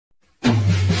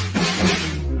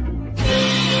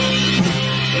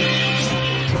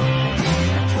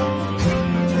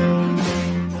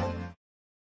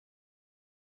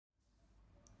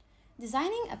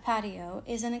Designing a patio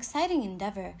is an exciting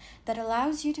endeavor that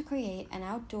allows you to create an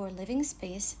outdoor living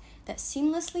space that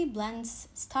seamlessly blends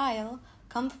style,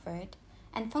 comfort,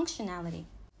 and functionality.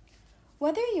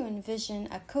 Whether you envision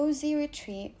a cozy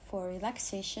retreat for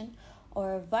relaxation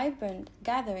or a vibrant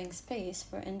gathering space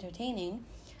for entertaining,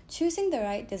 choosing the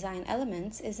right design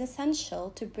elements is essential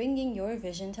to bringing your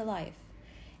vision to life.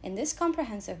 In this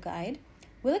comprehensive guide,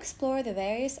 we'll explore the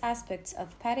various aspects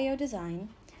of patio design,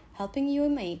 helping you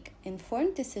make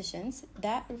informed decisions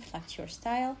that reflect your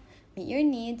style, meet your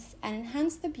needs, and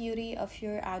enhance the beauty of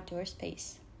your outdoor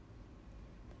space.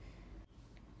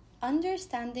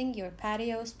 Understanding your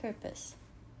patio's purpose.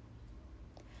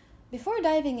 Before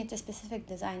diving into specific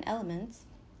design elements,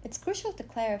 it's crucial to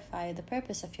clarify the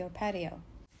purpose of your patio.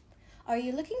 Are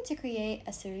you looking to create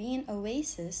a serene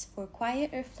oasis for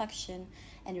quiet reflection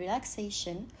and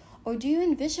relaxation, or do you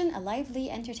envision a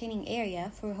lively, entertaining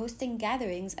area for hosting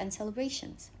gatherings and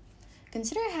celebrations?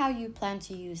 Consider how you plan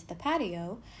to use the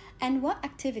patio and what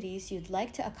activities you'd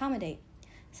like to accommodate,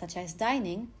 such as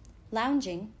dining,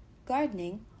 lounging,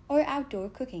 gardening, or outdoor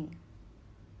cooking.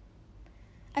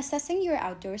 Assessing your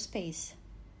outdoor space.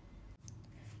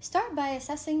 Start by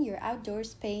assessing your outdoor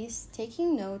space,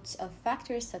 taking notes of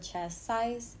factors such as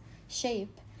size,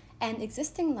 shape, and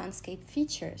existing landscape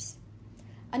features.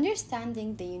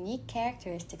 Understanding the unique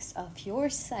characteristics of your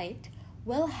site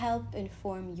will help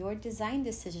inform your design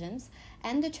decisions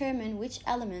and determine which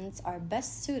elements are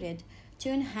best suited to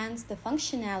enhance the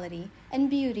functionality and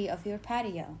beauty of your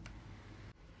patio.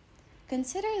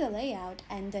 Consider the layout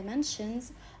and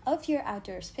dimensions of your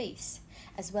outdoor space,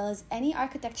 as well as any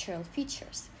architectural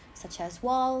features, such as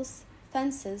walls,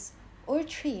 fences, or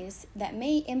trees that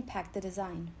may impact the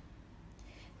design.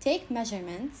 Take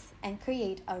measurements and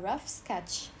create a rough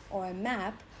sketch or a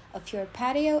map of your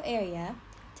patio area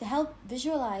to help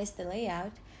visualize the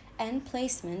layout and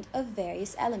placement of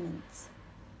various elements.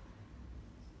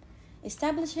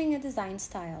 Establishing a design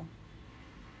style.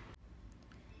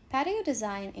 Patio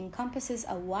design encompasses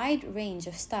a wide range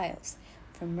of styles,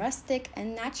 from rustic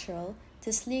and natural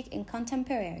to sleek and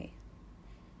contemporary.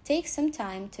 Take some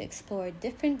time to explore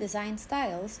different design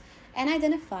styles and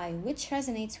identify which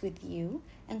resonates with you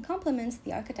and complements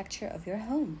the architecture of your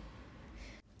home.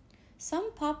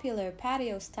 Some popular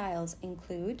patio styles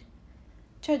include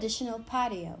traditional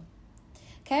patio,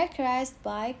 characterized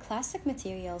by classic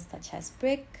materials such as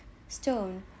brick,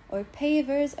 stone, or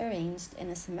pavers arranged in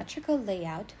a symmetrical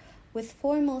layout with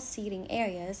formal seating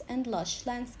areas and lush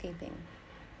landscaping.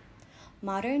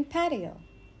 Modern patio,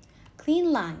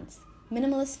 clean lines,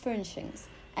 minimalist furnishings,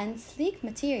 and sleek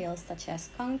materials such as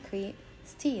concrete,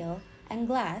 steel, and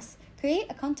glass create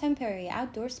a contemporary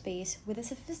outdoor space with a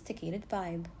sophisticated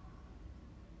vibe.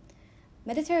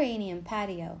 Mediterranean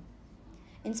patio,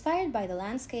 inspired by the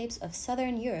landscapes of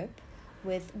southern Europe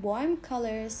with warm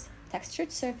colors,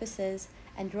 textured surfaces,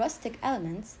 and rustic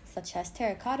elements such as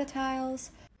terracotta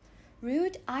tiles,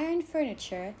 wrought iron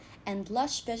furniture, and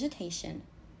lush vegetation.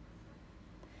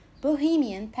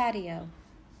 Bohemian patio,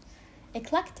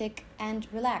 eclectic and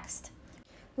relaxed,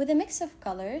 with a mix of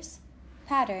colors,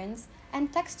 patterns,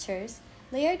 and textures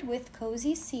layered with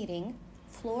cozy seating,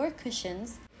 floor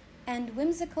cushions, and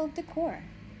whimsical decor.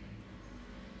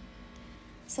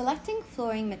 Selecting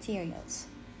flooring materials.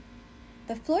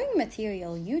 The flooring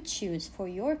material you choose for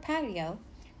your patio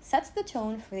sets the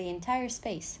tone for the entire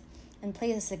space and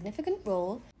plays a significant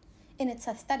role in its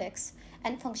aesthetics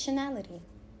and functionality.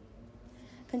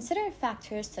 Consider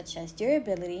factors such as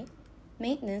durability,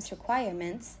 maintenance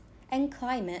requirements, and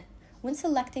climate when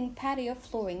selecting patio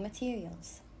flooring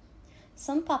materials.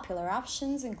 Some popular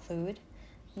options include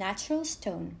natural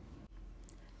stone,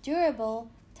 durable,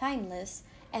 timeless,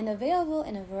 and available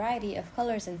in a variety of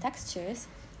colors and textures.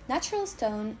 Natural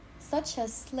stone such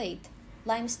as slate,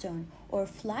 limestone, or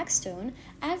flagstone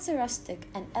adds a rustic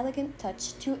and elegant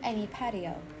touch to any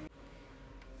patio.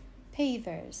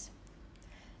 Pavers.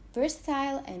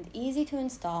 Versatile and easy to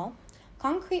install,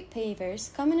 concrete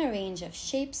pavers come in a range of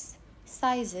shapes,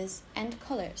 sizes, and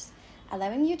colors,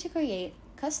 allowing you to create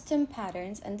custom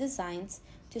patterns and designs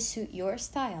to suit your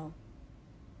style.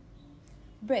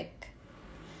 Brick.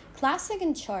 Classic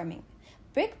and charming,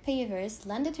 brick pavers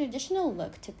lend a traditional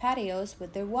look to patios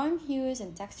with their warm hues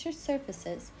and textured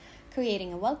surfaces,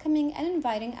 creating a welcoming and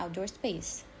inviting outdoor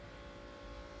space.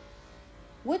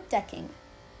 Wood decking.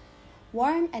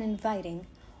 Warm and inviting,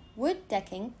 wood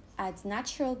decking adds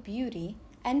natural beauty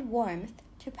and warmth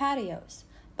to patios,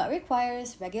 but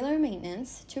requires regular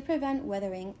maintenance to prevent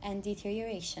weathering and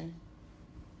deterioration.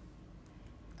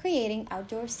 Creating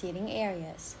outdoor seating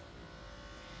areas.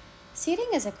 Seating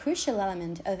is a crucial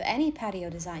element of any patio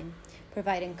design,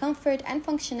 providing comfort and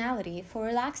functionality for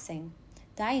relaxing,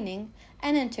 dining,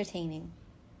 and entertaining.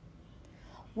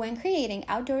 When creating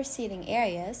outdoor seating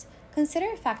areas,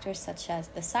 consider factors such as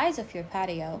the size of your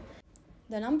patio,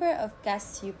 the number of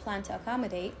guests you plan to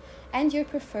accommodate, and your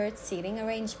preferred seating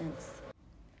arrangements.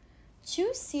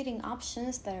 Choose seating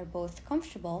options that are both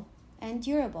comfortable and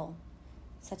durable,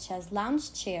 such as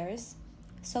lounge chairs,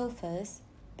 sofas,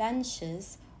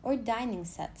 benches, or dining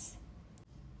sets.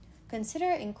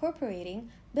 Consider incorporating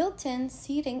built-in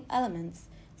seating elements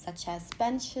such as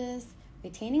benches,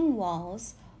 retaining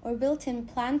walls, or built-in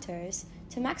planters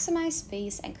to maximize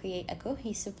space and create a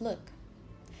cohesive look.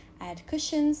 Add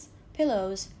cushions,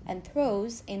 pillows, and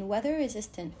throws in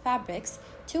weather-resistant fabrics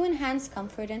to enhance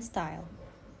comfort and style.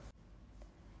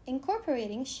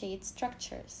 Incorporating shade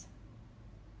structures.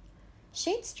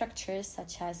 Shade structures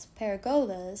such as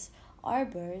pergolas,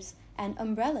 arbors, and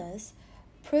umbrellas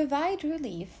provide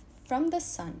relief from the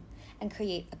sun and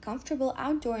create a comfortable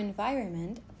outdoor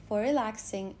environment for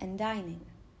relaxing and dining.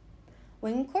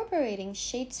 When incorporating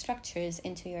shade structures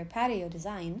into your patio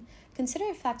design,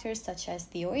 consider factors such as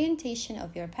the orientation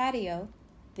of your patio,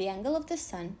 the angle of the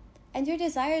sun, and your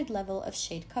desired level of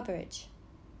shade coverage.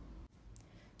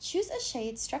 Choose a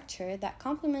shade structure that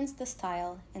complements the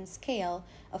style and scale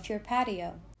of your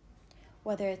patio,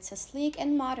 whether it's a sleek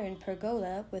and modern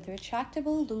pergola with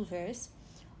retractable louvers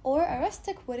or a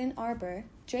rustic wooden arbor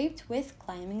draped with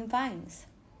climbing vines.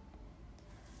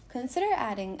 Consider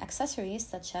adding accessories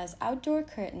such as outdoor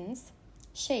curtains,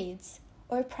 shades,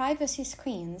 or privacy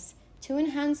screens to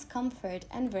enhance comfort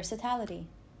and versatility.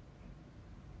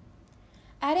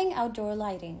 Adding outdoor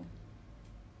lighting.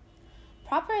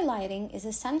 Proper lighting is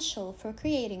essential for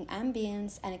creating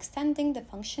ambience and extending the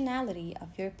functionality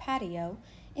of your patio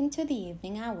into the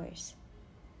evening hours.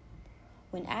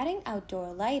 When adding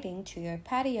outdoor lighting to your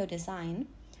patio design,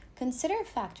 consider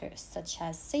factors such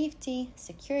as safety,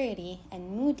 security,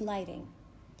 and mood lighting.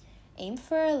 Aim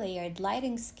for a layered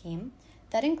lighting scheme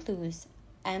that includes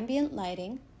ambient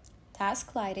lighting,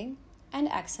 task lighting,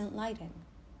 and accent lighting.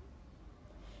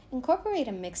 Incorporate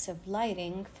a mix of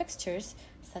lighting fixtures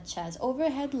such as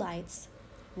overhead lights,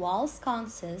 wall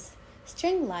sconces,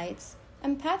 string lights,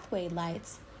 and pathway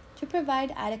lights to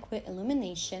provide adequate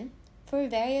illumination for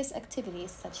various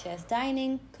activities such as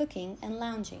dining, cooking, and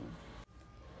lounging.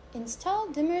 Install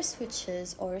dimmer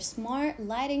switches or smart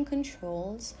lighting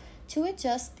controls to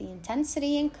adjust the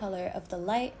intensity and color of the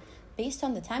light based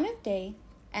on the time of day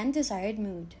and desired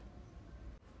mood.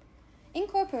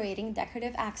 Incorporating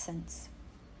decorative accents.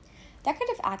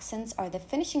 Decorative accents are the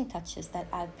finishing touches that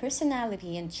add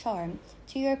personality and charm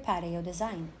to your patio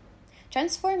design,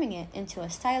 transforming it into a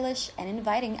stylish and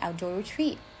inviting outdoor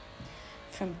retreat.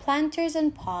 From planters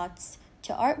and pots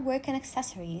to artwork and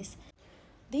accessories,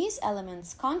 these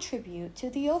elements contribute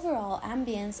to the overall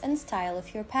ambience and style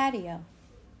of your patio.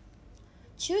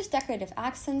 Choose decorative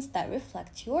accents that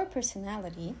reflect your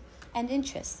personality and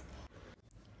interests,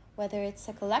 whether it's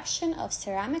a collection of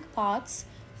ceramic pots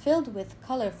filled with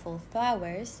colorful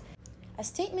flowers, a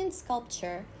statement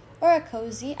sculpture, or a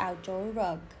cozy outdoor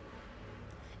rug.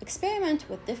 Experiment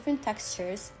with different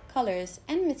textures, colors,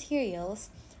 and materials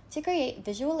to create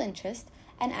visual interest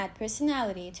and add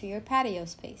personality to your patio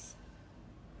space.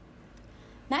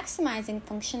 Maximizing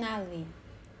functionality.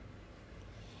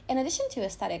 In addition to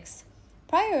aesthetics,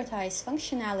 prioritize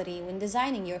functionality when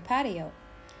designing your patio.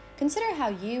 Consider how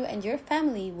you and your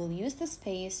family will use the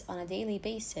space on a daily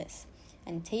basis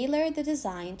and tailor the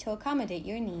design to accommodate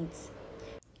your needs.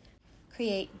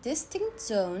 Create distinct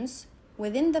zones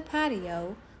within the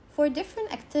patio for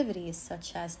different activities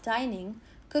such as dining,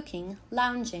 cooking,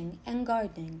 lounging, and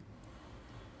gardening.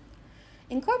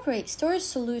 Incorporate storage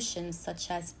solutions such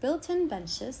as built-in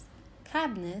benches,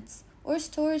 cabinets, or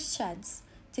storage sheds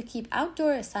to keep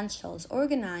outdoor essentials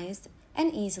organized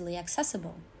and easily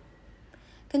accessible.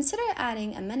 Consider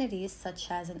adding amenities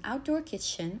such as an outdoor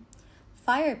kitchen,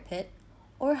 fire pit,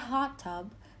 or hot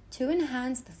tub to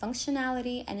enhance the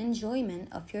functionality and enjoyment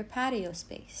of your patio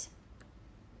space.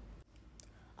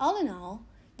 All in all,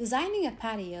 designing a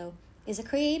patio is a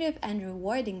creative and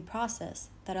rewarding process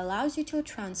that allows you to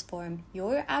transform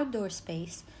your outdoor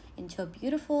space into a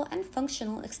beautiful and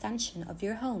functional extension of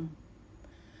your home.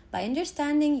 By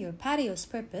understanding your patio's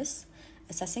purpose,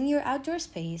 assessing your outdoor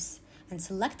space, and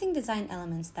selecting design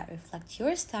elements that reflect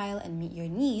your style and meet your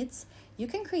needs, you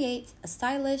can create a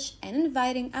stylish and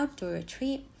inviting outdoor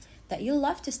retreat that you'll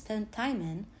love to spend time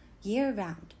in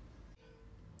year-round.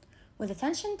 With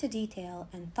attention to detail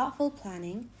and thoughtful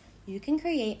planning, you can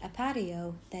create a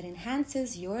patio that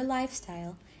enhances your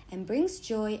lifestyle and brings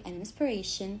joy and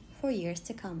inspiration for years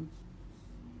to come.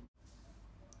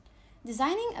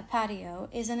 Designing a patio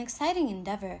is an exciting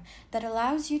endeavor that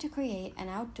allows you to create an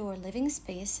outdoor living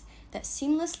space that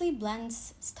seamlessly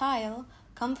blends style,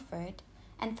 comfort,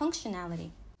 and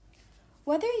functionality.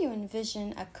 Whether you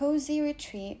envision a cozy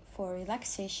retreat for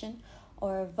relaxation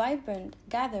or a vibrant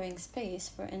gathering space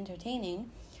for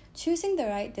entertaining, choosing the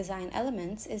right design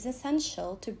elements is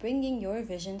essential to bringing your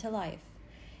vision to life.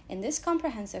 In this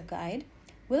comprehensive guide,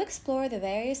 we'll explore the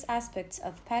various aspects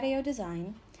of patio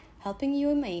design, helping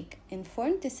you make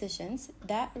informed decisions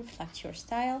that reflect your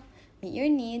style, meet your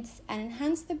needs, and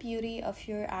enhance the beauty of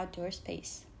your outdoor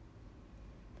space.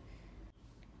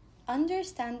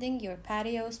 Understanding your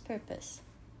patio's purpose.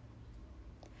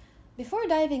 Before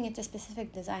diving into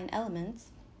specific design elements,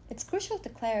 it's crucial to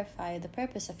clarify the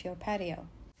purpose of your patio.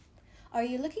 Are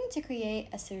you looking to create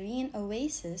a serene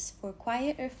oasis for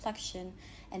quiet reflection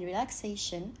and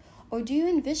relaxation, or do you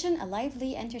envision a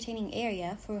lively, entertaining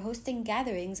area for hosting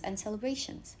gatherings and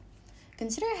celebrations?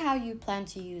 Consider how you plan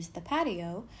to use the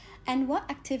patio and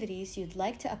what activities you'd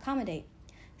like to accommodate,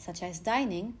 such as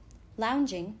dining,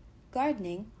 lounging,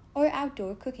 gardening, or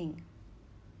outdoor cooking.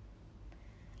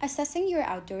 Assessing your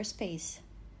outdoor space.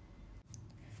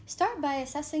 Start by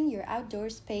assessing your outdoor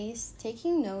space,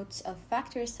 taking notes of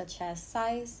factors such as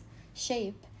size,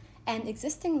 shape, and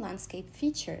existing landscape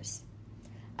features.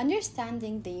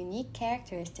 Understanding the unique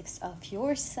characteristics of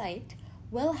your site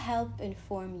will help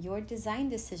inform your design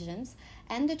decisions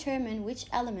and determine which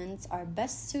elements are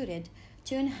best suited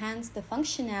to enhance the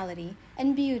functionality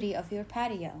and beauty of your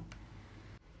patio.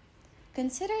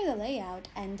 Consider the layout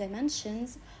and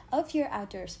dimensions of your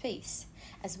outdoor space,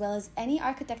 as well as any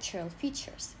architectural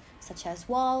features, such as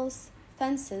walls,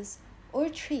 fences, or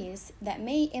trees that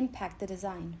may impact the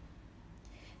design.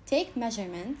 Take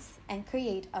measurements and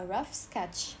create a rough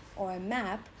sketch or a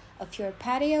map of your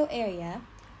patio area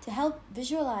to help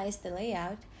visualize the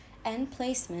layout and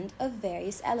placement of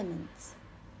various elements.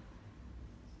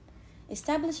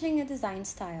 Establishing a design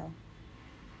style.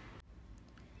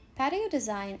 Patio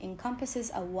design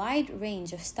encompasses a wide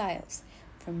range of styles,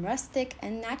 from rustic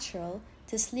and natural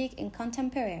to sleek and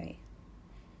contemporary.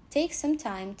 Take some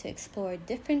time to explore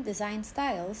different design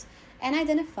styles and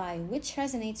identify which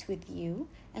resonates with you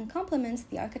and complements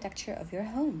the architecture of your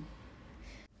home.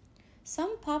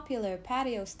 Some popular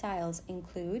patio styles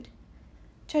include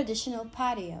traditional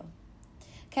patio,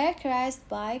 characterized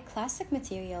by classic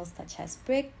materials such as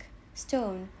brick,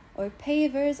 stone, or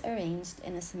pavers arranged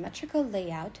in a symmetrical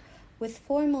layout with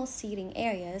formal seating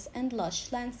areas and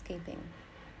lush landscaping.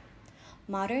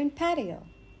 Modern patio,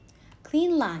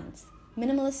 clean lines,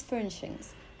 minimalist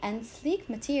furnishings, and sleek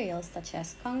materials such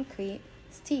as concrete,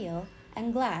 steel,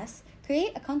 and glass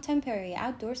create a contemporary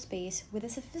outdoor space with a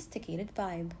sophisticated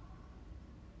vibe.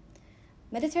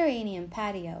 Mediterranean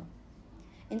patio,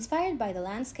 inspired by the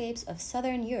landscapes of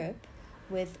southern Europe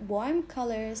with warm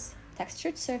colors,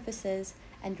 textured surfaces,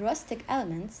 and rustic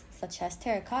elements such as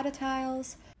terracotta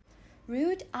tiles,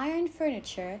 rude iron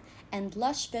furniture, and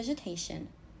lush vegetation.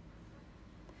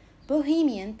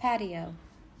 Bohemian patio,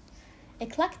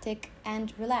 eclectic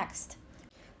and relaxed,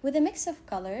 with a mix of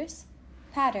colors,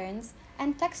 patterns,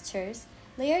 and textures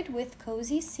layered with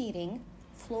cozy seating,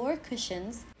 floor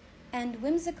cushions, and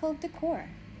whimsical decor.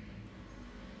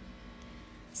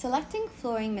 Selecting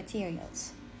flooring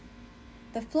materials.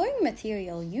 The flooring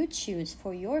material you choose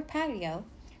for your patio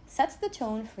sets the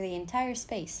tone for the entire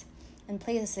space and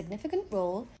plays a significant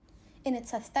role in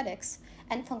its aesthetics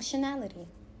and functionality.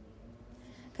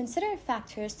 Consider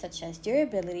factors such as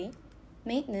durability,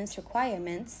 maintenance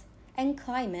requirements, and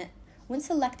climate when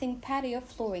selecting patio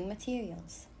flooring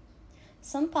materials.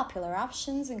 Some popular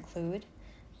options include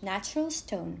natural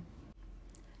stone,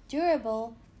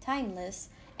 durable, timeless,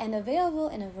 and available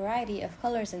in a variety of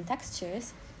colors and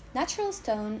textures. Natural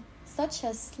stone such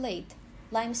as slate,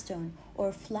 limestone,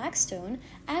 or flagstone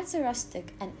adds a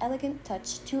rustic and elegant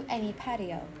touch to any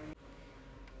patio.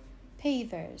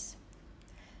 Pavers.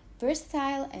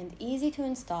 Versatile and easy to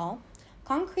install,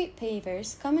 concrete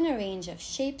pavers come in a range of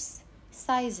shapes,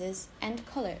 sizes, and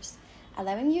colors,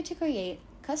 allowing you to create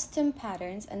custom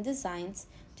patterns and designs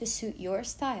to suit your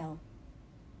style.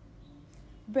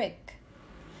 Brick.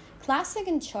 Classic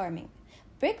and charming,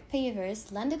 brick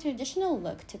pavers lend a traditional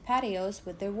look to patios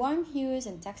with their warm hues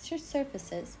and textured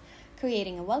surfaces,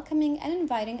 creating a welcoming and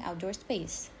inviting outdoor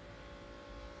space.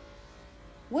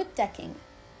 Wood decking.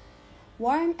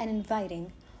 Warm and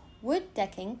inviting, wood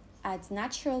decking adds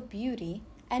natural beauty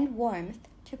and warmth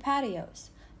to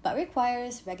patios, but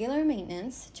requires regular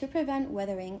maintenance to prevent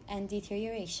weathering and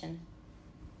deterioration.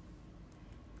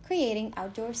 Creating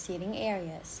outdoor seating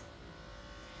areas.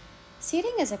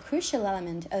 Seating is a crucial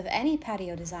element of any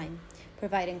patio design,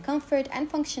 providing comfort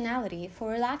and functionality for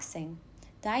relaxing,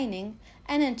 dining,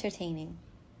 and entertaining.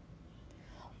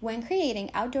 When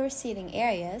creating outdoor seating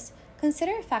areas,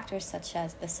 consider factors such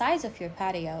as the size of your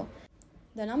patio,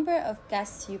 the number of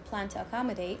guests you plan to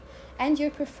accommodate, and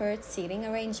your preferred seating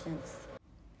arrangements.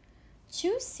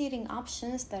 Choose seating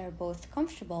options that are both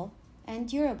comfortable and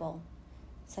durable,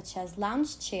 such as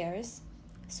lounge chairs,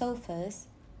 sofas,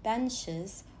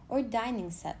 benches, or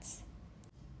dining sets.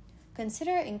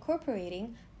 Consider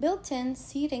incorporating built-in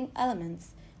seating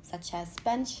elements such as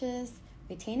benches,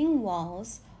 retaining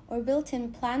walls, or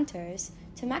built-in planters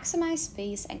to maximize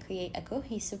space and create a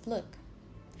cohesive look.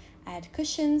 Add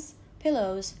cushions,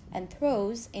 pillows, and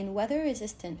throws in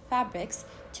weather-resistant fabrics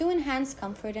to enhance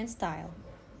comfort and style.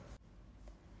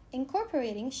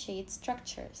 Incorporating shade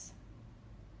structures.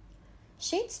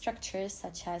 Shade structures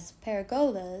such as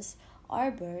pergolas,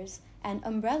 arbors, and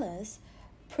umbrellas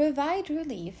provide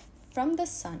relief from the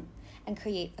sun and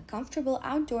create a comfortable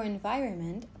outdoor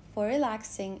environment for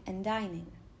relaxing and dining.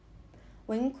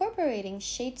 When incorporating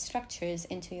shade structures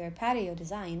into your patio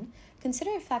design,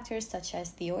 consider factors such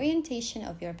as the orientation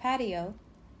of your patio,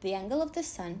 the angle of the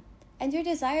sun, and your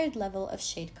desired level of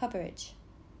shade coverage.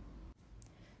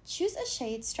 Choose a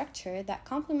shade structure that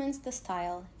complements the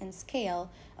style and scale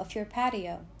of your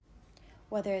patio,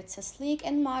 whether it's a sleek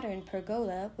and modern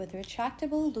pergola with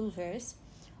retractable louvers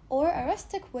or a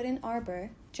rustic wooden arbor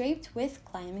draped with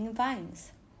climbing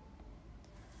vines.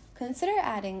 Consider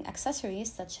adding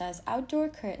accessories such as outdoor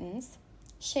curtains,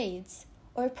 shades,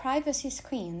 or privacy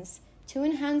screens to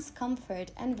enhance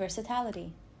comfort and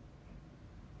versatility.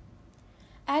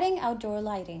 Adding outdoor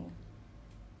lighting.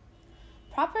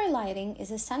 Proper lighting is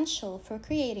essential for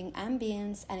creating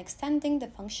ambience and extending the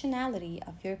functionality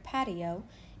of your patio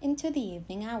into the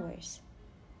evening hours.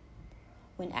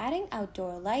 When adding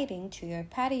outdoor lighting to your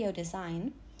patio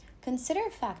design, consider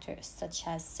factors such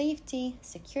as safety,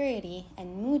 security,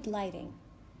 and mood lighting.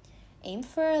 Aim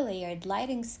for a layered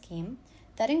lighting scheme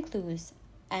that includes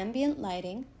ambient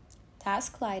lighting,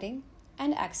 task lighting,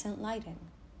 and accent lighting.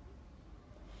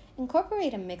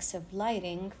 Incorporate a mix of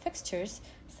lighting fixtures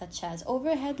such as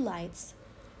overhead lights,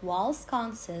 wall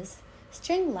sconces,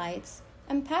 string lights,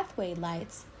 and pathway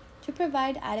lights to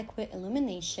provide adequate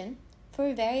illumination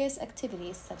for various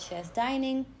activities such as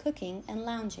dining, cooking, and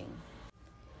lounging.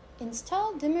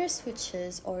 Install dimmer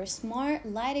switches or smart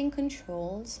lighting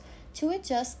controls to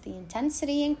adjust the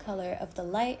intensity and color of the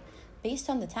light based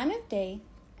on the time of day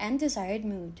and desired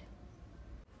mood.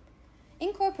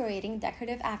 Incorporating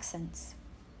decorative accents.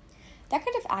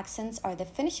 Decorative accents are the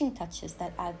finishing touches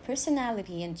that add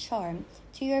personality and charm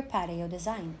to your patio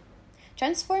design,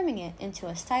 transforming it into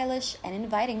a stylish and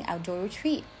inviting outdoor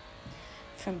retreat.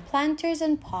 From planters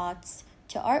and pots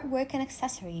to artwork and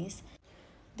accessories,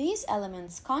 these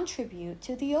elements contribute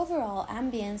to the overall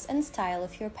ambience and style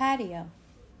of your patio.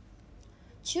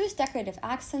 Choose decorative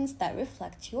accents that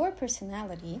reflect your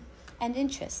personality and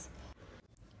interests,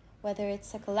 whether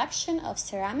it's a collection of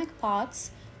ceramic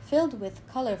pots filled with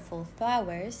colorful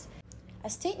flowers, a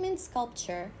statement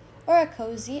sculpture, or a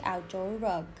cozy outdoor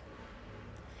rug.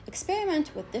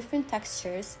 Experiment with different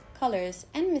textures, colors,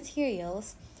 and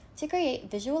materials to create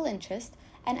visual interest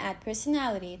and add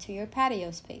personality to your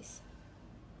patio space.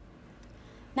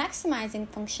 Maximizing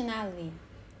functionality.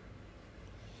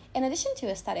 In addition to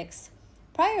aesthetics,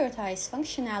 prioritize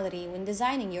functionality when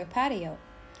designing your patio.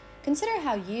 Consider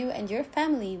how you and your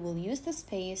family will use the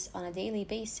space on a daily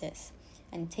basis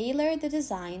and tailor the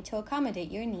design to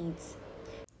accommodate your needs.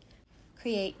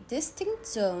 Create distinct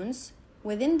zones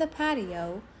within the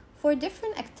patio for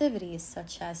different activities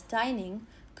such as dining,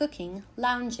 cooking,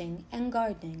 lounging, and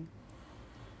gardening.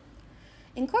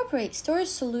 Incorporate storage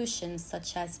solutions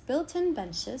such as built-in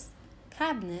benches,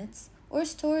 cabinets, or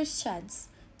storage sheds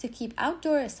to keep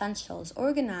outdoor essentials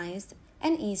organized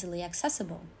and easily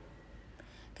accessible.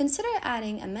 Consider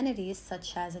adding amenities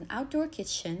such as an outdoor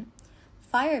kitchen,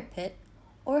 fire pit,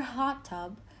 or hot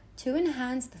tub to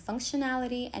enhance the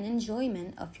functionality and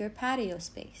enjoyment of your patio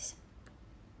space.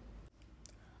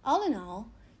 All in all,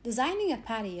 designing a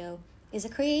patio is a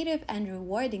creative and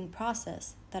rewarding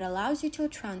process that allows you to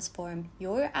transform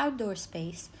your outdoor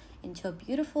space into a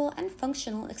beautiful and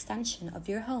functional extension of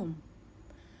your home.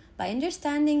 By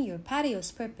understanding your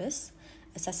patio's purpose,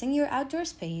 assessing your outdoor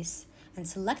space, and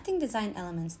selecting design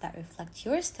elements that reflect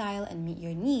your style and meet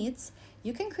your needs,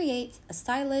 you can create a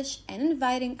stylish and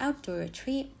inviting outdoor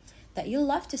retreat that you'll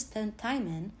love to spend time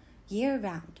in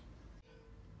year-round.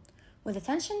 With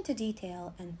attention to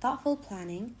detail and thoughtful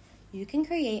planning, you can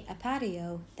create a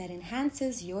patio that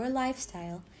enhances your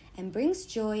lifestyle and brings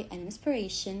joy and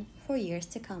inspiration for years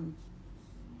to come.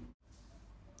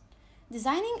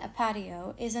 Designing a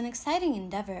patio is an exciting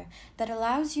endeavor that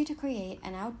allows you to create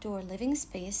an outdoor living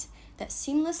space that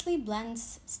seamlessly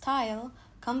blends style,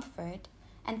 comfort,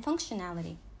 and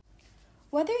functionality.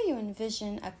 Whether you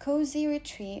envision a cozy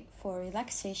retreat for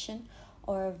relaxation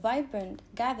or a vibrant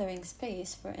gathering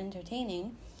space for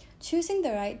entertaining, choosing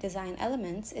the right design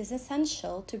elements is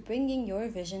essential to bringing your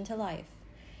vision to life.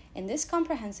 In this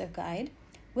comprehensive guide,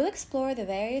 we'll explore the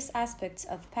various aspects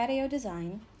of patio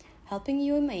design, helping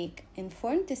you make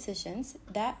informed decisions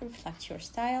that reflect your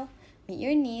style, meet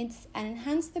your needs, and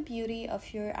enhance the beauty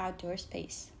of your outdoor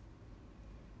space.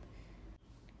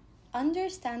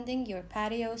 Understanding your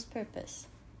patio's purpose.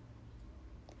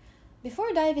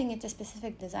 Before diving into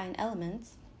specific design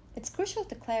elements, it's crucial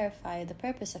to clarify the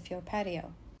purpose of your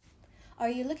patio. Are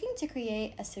you looking to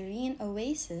create a serene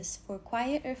oasis for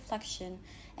quiet reflection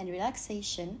and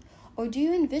relaxation, or do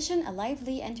you envision a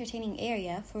lively, entertaining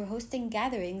area for hosting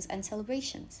gatherings and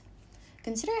celebrations?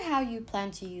 Consider how you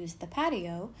plan to use the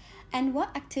patio and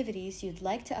what activities you'd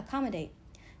like to accommodate,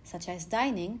 such as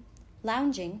dining,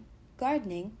 lounging,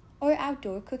 gardening, or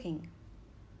outdoor cooking.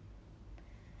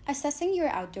 Assessing your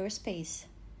outdoor space.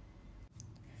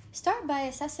 Start by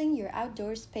assessing your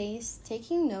outdoor space,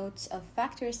 taking notes of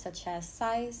factors such as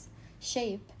size,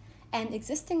 shape, and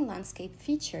existing landscape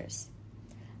features.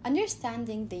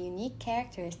 Understanding the unique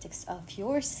characteristics of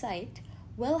your site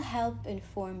will help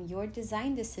inform your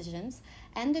design decisions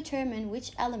and determine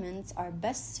which elements are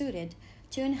best suited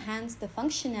to enhance the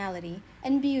functionality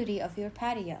and beauty of your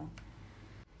patio.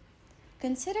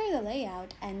 Consider the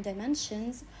layout and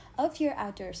dimensions of your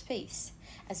outdoor space,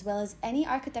 as well as any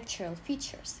architectural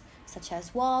features, such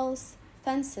as walls,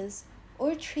 fences,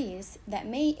 or trees that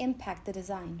may impact the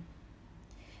design.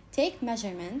 Take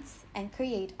measurements and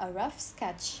create a rough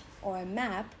sketch or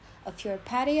map of your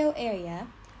patio area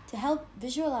to help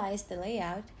visualize the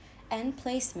layout and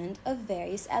placement of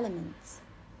various elements.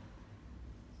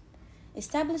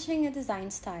 Establishing a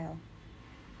design style.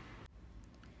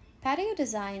 Patio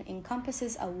design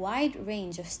encompasses a wide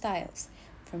range of styles,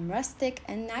 from rustic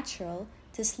and natural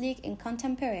to sleek and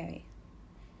contemporary.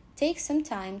 Take some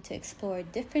time to explore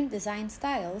different design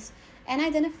styles and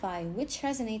identify which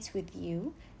resonates with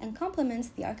you and complements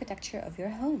the architecture of your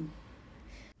home.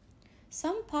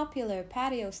 Some popular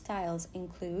patio styles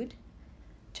include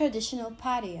traditional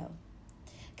patio,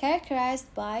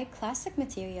 characterized by classic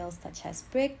materials such as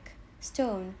brick,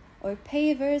 stone, or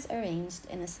pavers arranged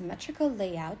in a symmetrical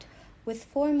layout with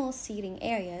formal seating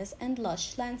areas and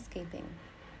lush landscaping.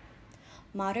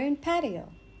 Modern patio,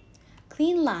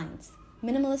 clean lines,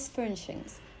 minimalist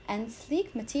furnishings, and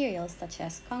sleek materials such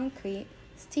as concrete,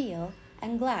 steel,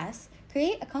 and glass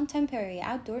create a contemporary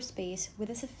outdoor space with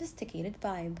a sophisticated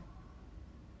vibe.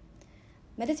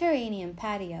 Mediterranean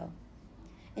patio,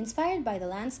 inspired by the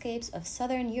landscapes of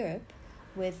southern Europe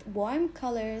with warm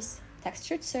colors,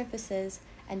 textured surfaces,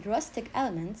 and rustic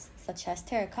elements such as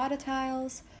terracotta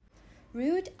tiles,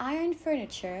 rude iron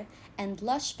furniture, and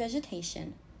lush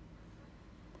vegetation.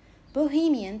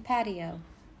 Bohemian patio,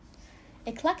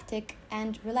 eclectic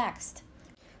and relaxed,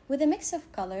 with a mix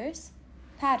of colors,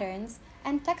 patterns,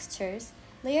 and textures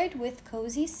layered with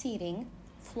cozy seating,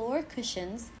 floor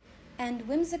cushions, and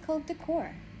whimsical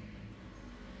decor.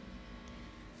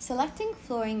 Selecting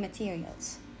flooring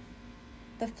materials.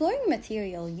 The flooring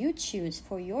material you choose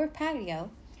for your patio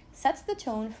sets the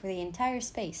tone for the entire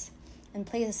space and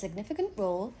plays a significant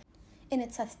role in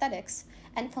its aesthetics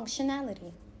and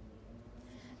functionality.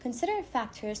 Consider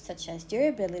factors such as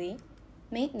durability,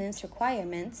 maintenance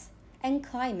requirements, and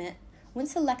climate when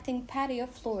selecting patio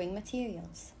flooring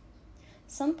materials.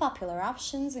 Some popular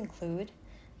options include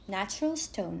natural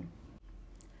stone,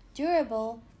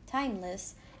 durable,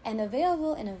 timeless, and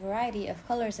available in a variety of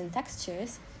colors and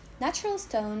textures. Natural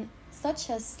stone such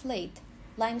as slate,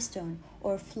 limestone,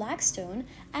 or flagstone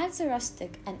adds a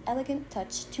rustic and elegant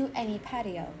touch to any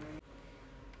patio.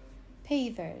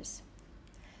 Pavers.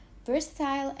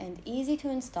 Versatile and easy to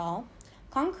install,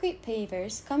 concrete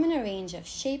pavers come in a range of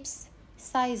shapes,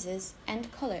 sizes,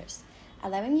 and colors,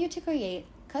 allowing you to create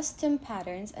custom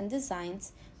patterns and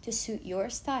designs to suit your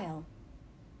style.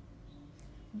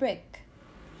 Brick.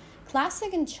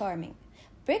 Classic and charming,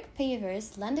 brick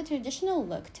pavers lend a traditional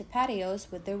look to patios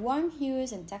with their warm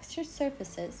hues and textured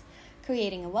surfaces,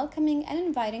 creating a welcoming and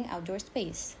inviting outdoor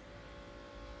space.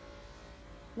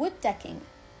 Wood decking.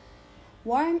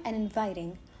 Warm and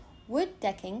inviting, wood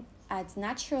decking adds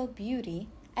natural beauty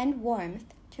and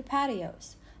warmth to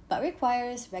patios, but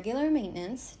requires regular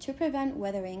maintenance to prevent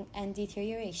weathering and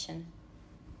deterioration.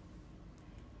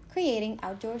 Creating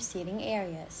outdoor seating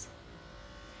areas.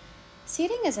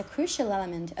 Seating is a crucial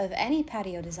element of any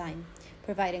patio design,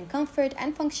 providing comfort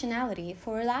and functionality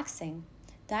for relaxing,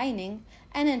 dining,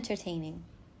 and entertaining.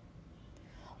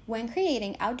 When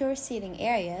creating outdoor seating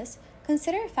areas,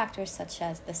 consider factors such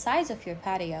as the size of your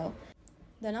patio,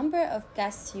 the number of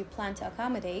guests you plan to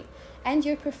accommodate, and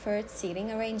your preferred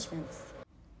seating arrangements.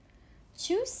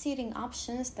 Choose seating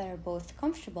options that are both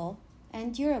comfortable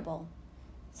and durable,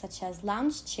 such as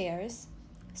lounge chairs,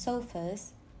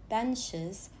 sofas,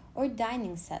 benches, or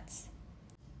dining sets.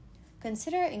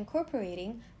 Consider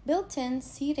incorporating built-in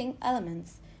seating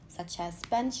elements such as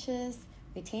benches,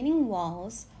 retaining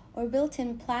walls, or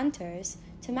built-in planters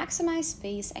to maximize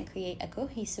space and create a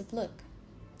cohesive look.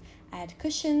 Add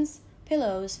cushions,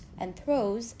 pillows, and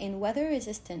throws in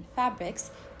weather-resistant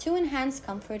fabrics to enhance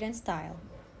comfort and style.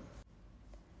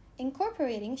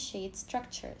 Incorporating shade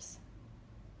structures.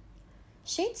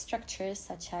 Shade structures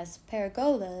such as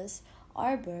pergolas,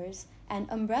 arbors, and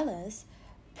umbrellas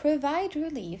provide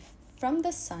relief from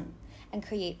the sun and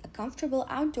create a comfortable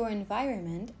outdoor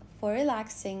environment for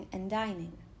relaxing and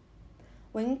dining.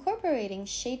 When incorporating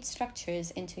shade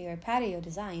structures into your patio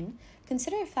design,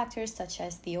 consider factors such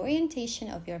as the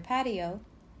orientation of your patio,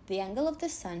 the angle of the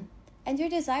sun, and your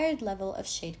desired level of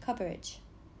shade coverage.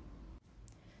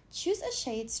 Choose a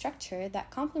shade structure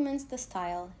that complements the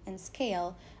style and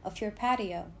scale of your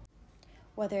patio,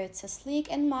 whether it's a sleek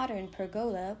and modern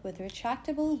pergola with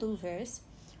retractable louvers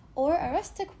or a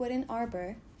rustic wooden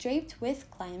arbor draped with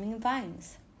climbing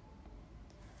vines.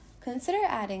 Consider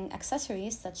adding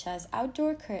accessories such as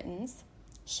outdoor curtains,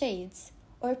 shades,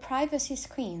 or privacy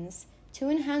screens to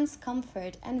enhance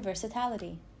comfort and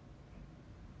versatility.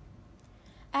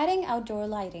 Adding outdoor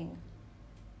lighting.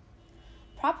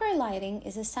 Proper lighting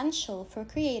is essential for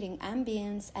creating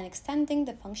ambience and extending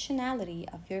the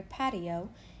functionality of your patio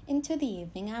into the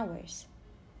evening hours.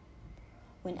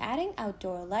 When adding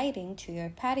outdoor lighting to your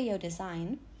patio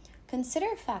design,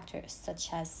 consider factors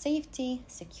such as safety,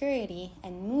 security,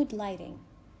 and mood lighting.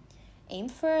 Aim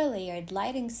for a layered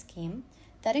lighting scheme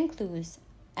that includes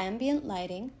ambient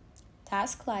lighting,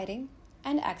 task lighting,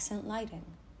 and accent lighting.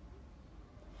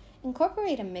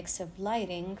 Incorporate a mix of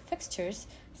lighting fixtures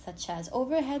such as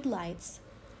overhead lights,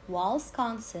 wall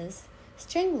sconces,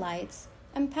 string lights,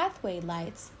 and pathway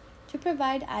lights to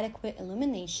provide adequate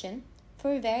illumination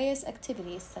for various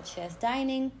activities such as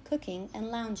dining, cooking, and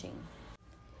lounging.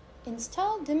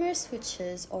 Install dimmer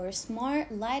switches or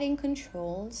smart lighting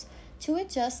controls to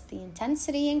adjust the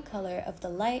intensity and color of the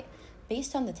light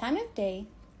based on the time of day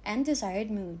and desired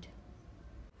mood.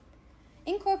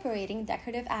 Incorporating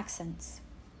decorative accents.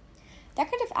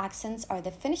 Decorative accents are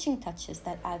the finishing touches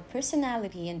that add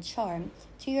personality and charm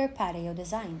to your patio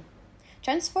design,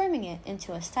 transforming it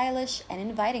into a stylish and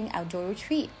inviting outdoor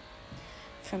retreat.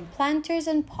 From planters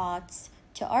and pots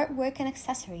to artwork and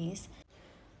accessories,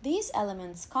 these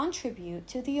elements contribute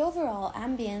to the overall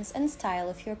ambience and style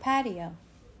of your patio.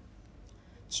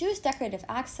 Choose decorative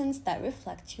accents that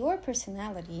reflect your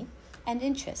personality and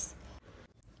interests,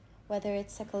 whether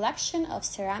it's a collection of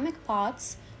ceramic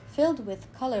pots filled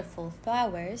with colorful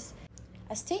flowers,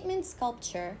 a statement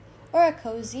sculpture, or a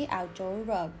cozy outdoor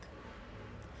rug.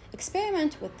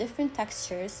 Experiment with different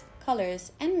textures,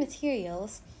 colors, and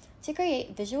materials to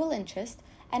create visual interest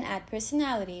and add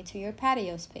personality to your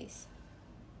patio space.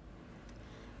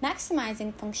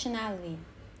 Maximizing functionality.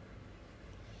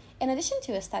 In addition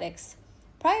to aesthetics,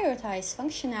 prioritize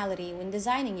functionality when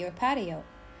designing your patio.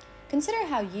 Consider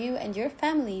how you and your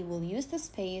family will use the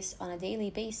space on a daily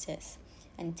basis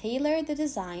and tailor the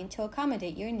design to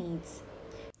accommodate your needs.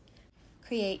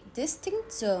 Create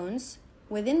distinct zones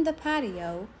within the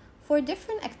patio for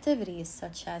different activities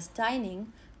such as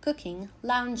dining, cooking,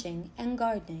 lounging, and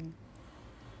gardening.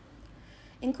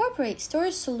 Incorporate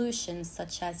storage solutions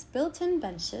such as built-in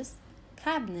benches,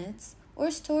 cabinets, or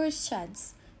storage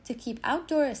sheds to keep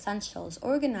outdoor essentials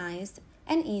organized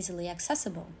and easily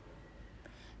accessible.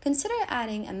 Consider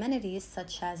adding amenities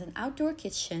such as an outdoor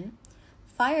kitchen,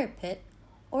 fire pit,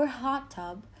 or hot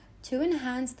tub to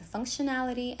enhance the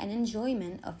functionality and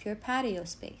enjoyment of your patio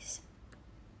space.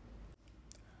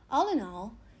 All in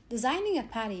all, designing a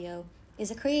patio is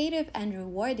a creative and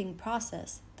rewarding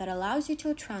process that allows you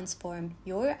to transform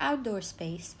your outdoor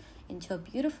space into a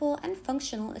beautiful and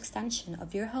functional extension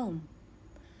of your home.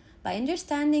 By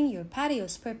understanding your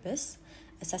patio's purpose,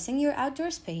 assessing your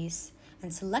outdoor space,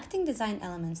 and selecting design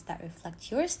elements that reflect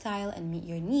your style and meet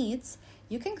your needs,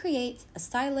 you can create a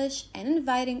stylish and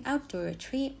inviting outdoor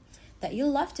retreat that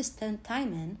you'll love to spend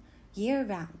time in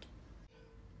year-round.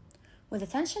 With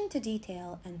attention to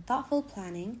detail and thoughtful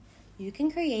planning, you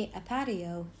can create a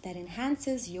patio that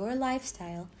enhances your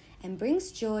lifestyle and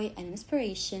brings joy and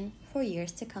inspiration for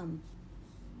years to come.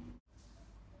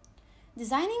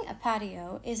 Designing a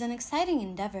patio is an exciting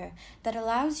endeavor that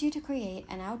allows you to create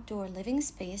an outdoor living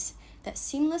space that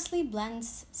seamlessly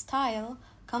blends style,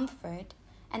 comfort,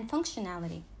 and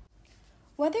functionality.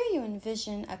 Whether you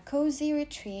envision a cozy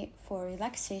retreat for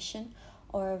relaxation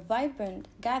or a vibrant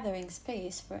gathering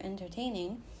space for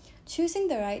entertaining, choosing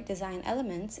the right design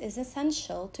elements is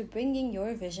essential to bringing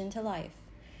your vision to life.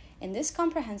 In this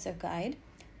comprehensive guide,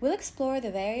 we'll explore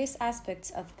the various aspects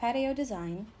of patio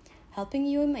design, helping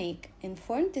you make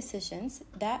informed decisions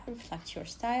that reflect your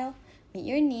style, meet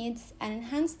your needs, and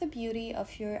enhance the beauty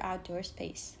of your outdoor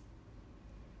space.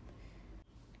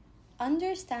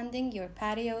 Understanding your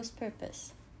patio's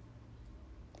purpose.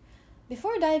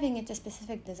 Before diving into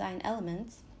specific design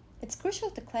elements, it's crucial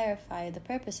to clarify the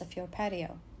purpose of your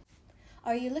patio.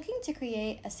 Are you looking to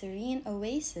create a serene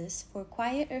oasis for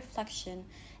quiet reflection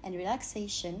and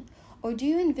relaxation, or do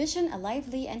you envision a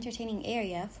lively, entertaining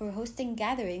area for hosting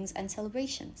gatherings and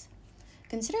celebrations?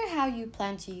 Consider how you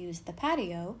plan to use the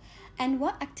patio and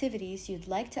what activities you'd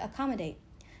like to accommodate,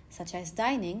 such as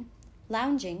dining,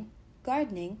 lounging,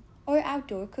 gardening, or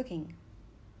outdoor cooking.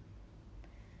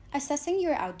 Assessing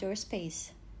your outdoor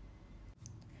space.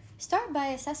 Start by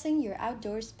assessing your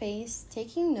outdoor space,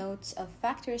 taking notes of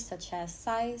factors such as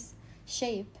size,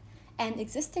 shape, and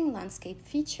existing landscape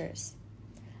features.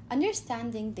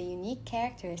 Understanding the unique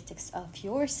characteristics of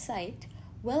your site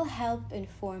will help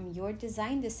inform your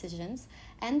design decisions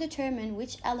and determine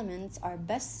which elements are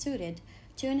best suited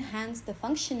to enhance the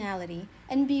functionality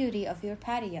and beauty of your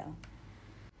patio.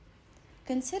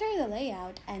 Consider the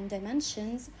layout and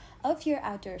dimensions of your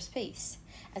outdoor space,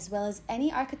 as well as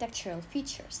any architectural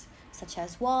features, such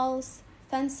as walls,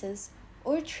 fences,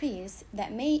 or trees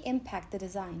that may impact the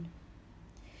design.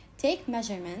 Take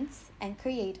measurements and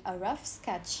create a rough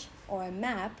sketch or a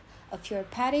map of your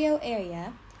patio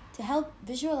area to help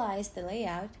visualize the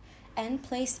layout and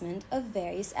placement of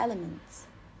various elements.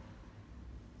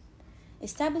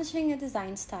 Establishing a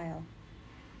design style.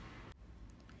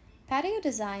 Patio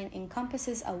design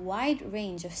encompasses a wide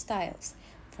range of styles,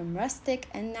 from rustic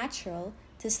and natural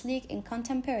to sleek and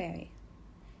contemporary.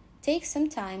 Take some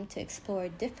time to explore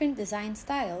different design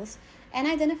styles and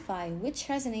identify which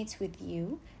resonates with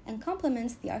you and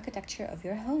complements the architecture of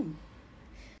your home.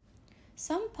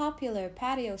 Some popular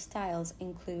patio styles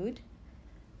include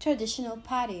traditional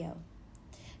patio,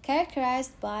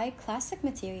 characterized by classic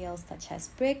materials such as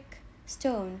brick,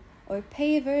 stone, or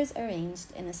pavers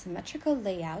arranged in a symmetrical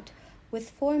layout with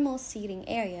formal seating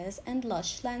areas and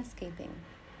lush landscaping.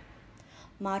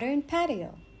 Modern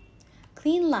patio,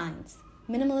 clean lines,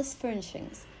 minimalist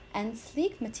furnishings, and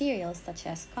sleek materials such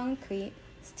as concrete,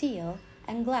 steel,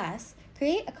 and glass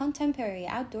create a contemporary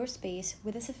outdoor space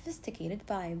with a sophisticated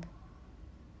vibe.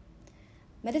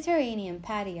 Mediterranean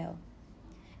patio,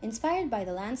 inspired by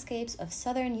the landscapes of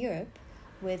southern Europe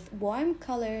with warm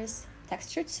colors,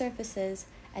 textured surfaces,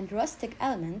 and rustic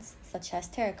elements such as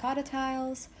terracotta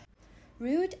tiles,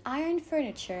 rude iron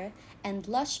furniture, and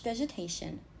lush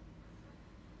vegetation.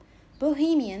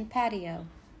 Bohemian patio,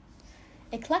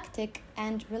 eclectic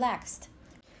and relaxed,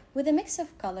 with a mix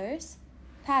of colors,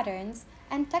 patterns,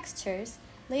 and textures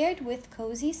layered with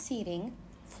cozy seating,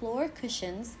 floor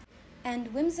cushions,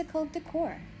 and whimsical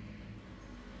decor.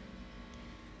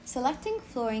 Selecting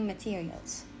flooring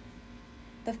materials.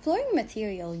 The flooring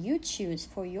material you choose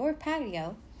for your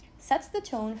patio sets the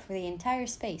tone for the entire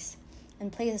space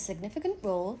and plays a significant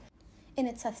role in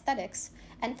its aesthetics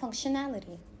and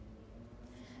functionality.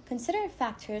 Consider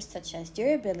factors such as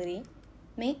durability,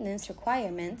 maintenance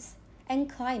requirements, and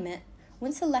climate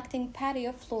when selecting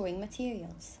patio flooring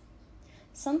materials.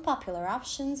 Some popular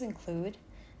options include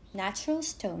natural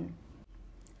stone,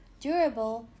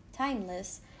 durable,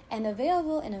 timeless, and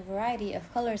available in a variety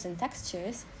of colors and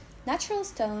textures. Natural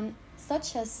stone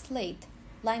such as slate,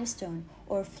 limestone,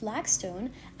 or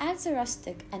flagstone adds a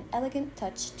rustic and elegant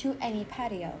touch to any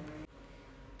patio.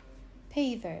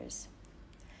 Pavers.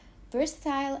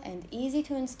 Versatile and easy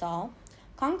to install,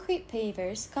 concrete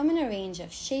pavers come in a range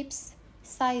of shapes,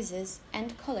 sizes,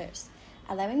 and colors,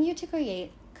 allowing you to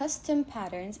create custom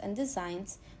patterns and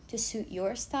designs to suit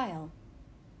your style.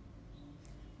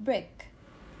 Brick.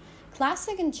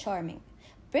 Classic and charming,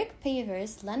 brick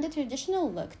pavers lend a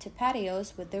traditional look to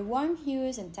patios with their warm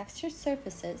hues and textured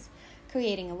surfaces,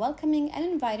 creating a welcoming and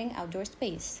inviting outdoor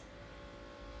space.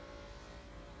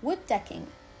 Wood decking.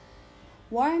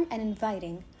 Warm and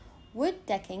inviting, wood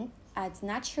decking adds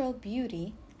natural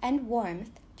beauty and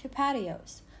warmth to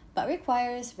patios, but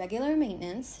requires regular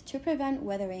maintenance to prevent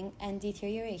weathering and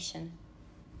deterioration.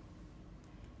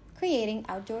 Creating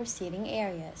outdoor seating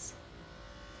areas.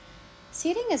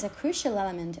 Seating is a crucial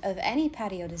element of any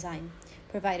patio design,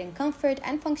 providing comfort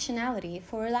and functionality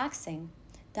for relaxing,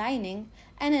 dining,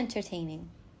 and entertaining.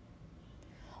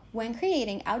 When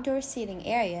creating outdoor seating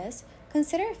areas,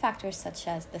 consider factors such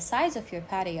as the size of your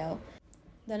patio,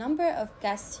 the number of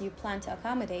guests you plan to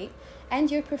accommodate, and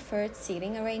your preferred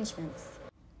seating arrangements.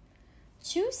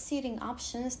 Choose seating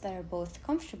options that are both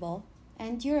comfortable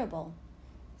and durable,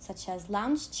 such as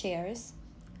lounge chairs,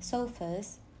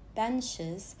 sofas,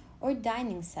 benches, or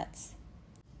dining sets.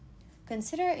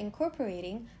 Consider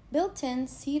incorporating built-in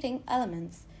seating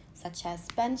elements such as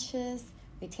benches,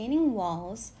 retaining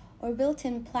walls, or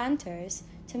built-in planters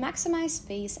to maximize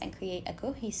space and create a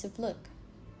cohesive look.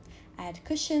 Add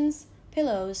cushions,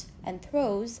 pillows, and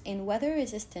throws in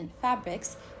weather-resistant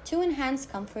fabrics to enhance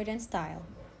comfort and style.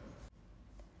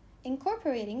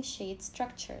 Incorporating shade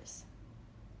structures.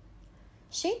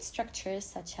 Shade structures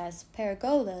such as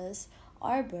pergolas,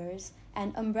 arbors,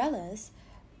 and umbrellas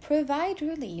provide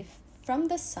relief from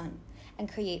the sun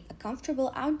and create a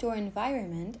comfortable outdoor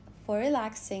environment for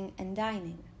relaxing and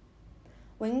dining.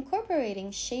 When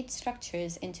incorporating shade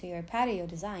structures into your patio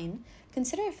design,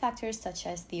 consider factors such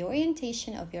as the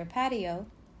orientation of your patio,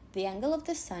 the angle of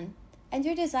the sun, and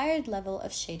your desired level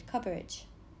of shade coverage.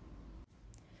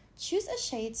 Choose a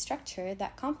shade structure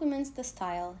that complements the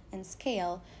style and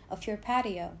scale of your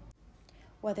patio,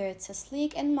 whether it's a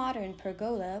sleek and modern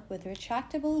pergola with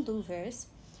retractable louvers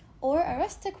or a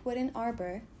rustic wooden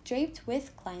arbor draped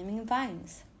with climbing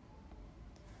vines.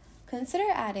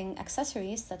 Consider adding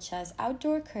accessories such as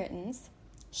outdoor curtains,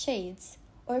 shades,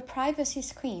 or privacy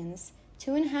screens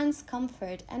to enhance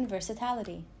comfort and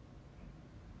versatility.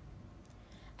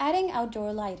 Adding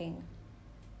outdoor lighting.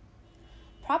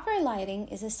 Proper lighting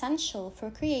is essential for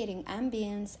creating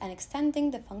ambience and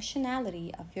extending the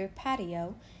functionality of your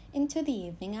patio into the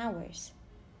evening hours.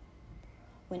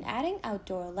 When adding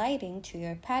outdoor lighting to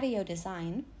your patio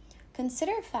design,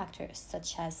 consider factors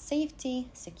such as safety,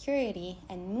 security,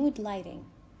 and mood lighting.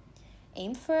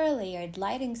 Aim for a layered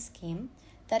lighting scheme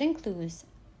that includes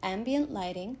ambient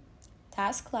lighting,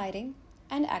 task lighting,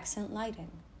 and accent lighting.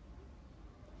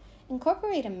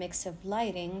 Incorporate a mix of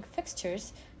lighting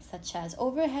fixtures such as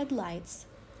overhead lights,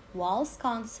 wall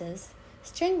sconces,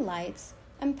 string lights,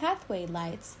 and pathway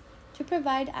lights to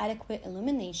provide adequate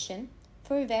illumination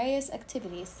for various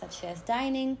activities such as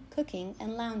dining, cooking,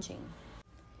 and lounging.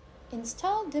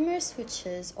 Install dimmer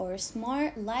switches or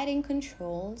smart lighting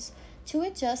controls to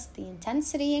adjust the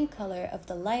intensity and color of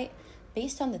the light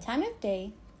based on the time of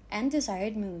day and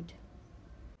desired mood.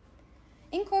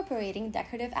 Incorporating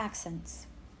decorative accents.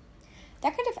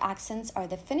 Decorative accents are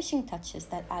the finishing touches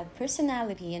that add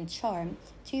personality and charm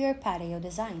to your patio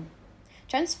design,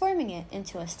 transforming it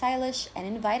into a stylish and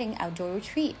inviting outdoor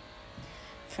retreat.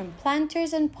 From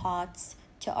planters and pots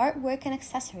to artwork and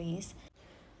accessories,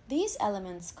 these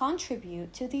elements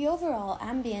contribute to the overall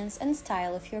ambience and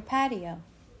style of your patio.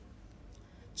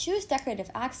 Choose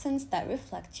decorative accents that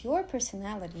reflect your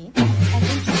personality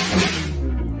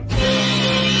and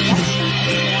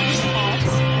interest.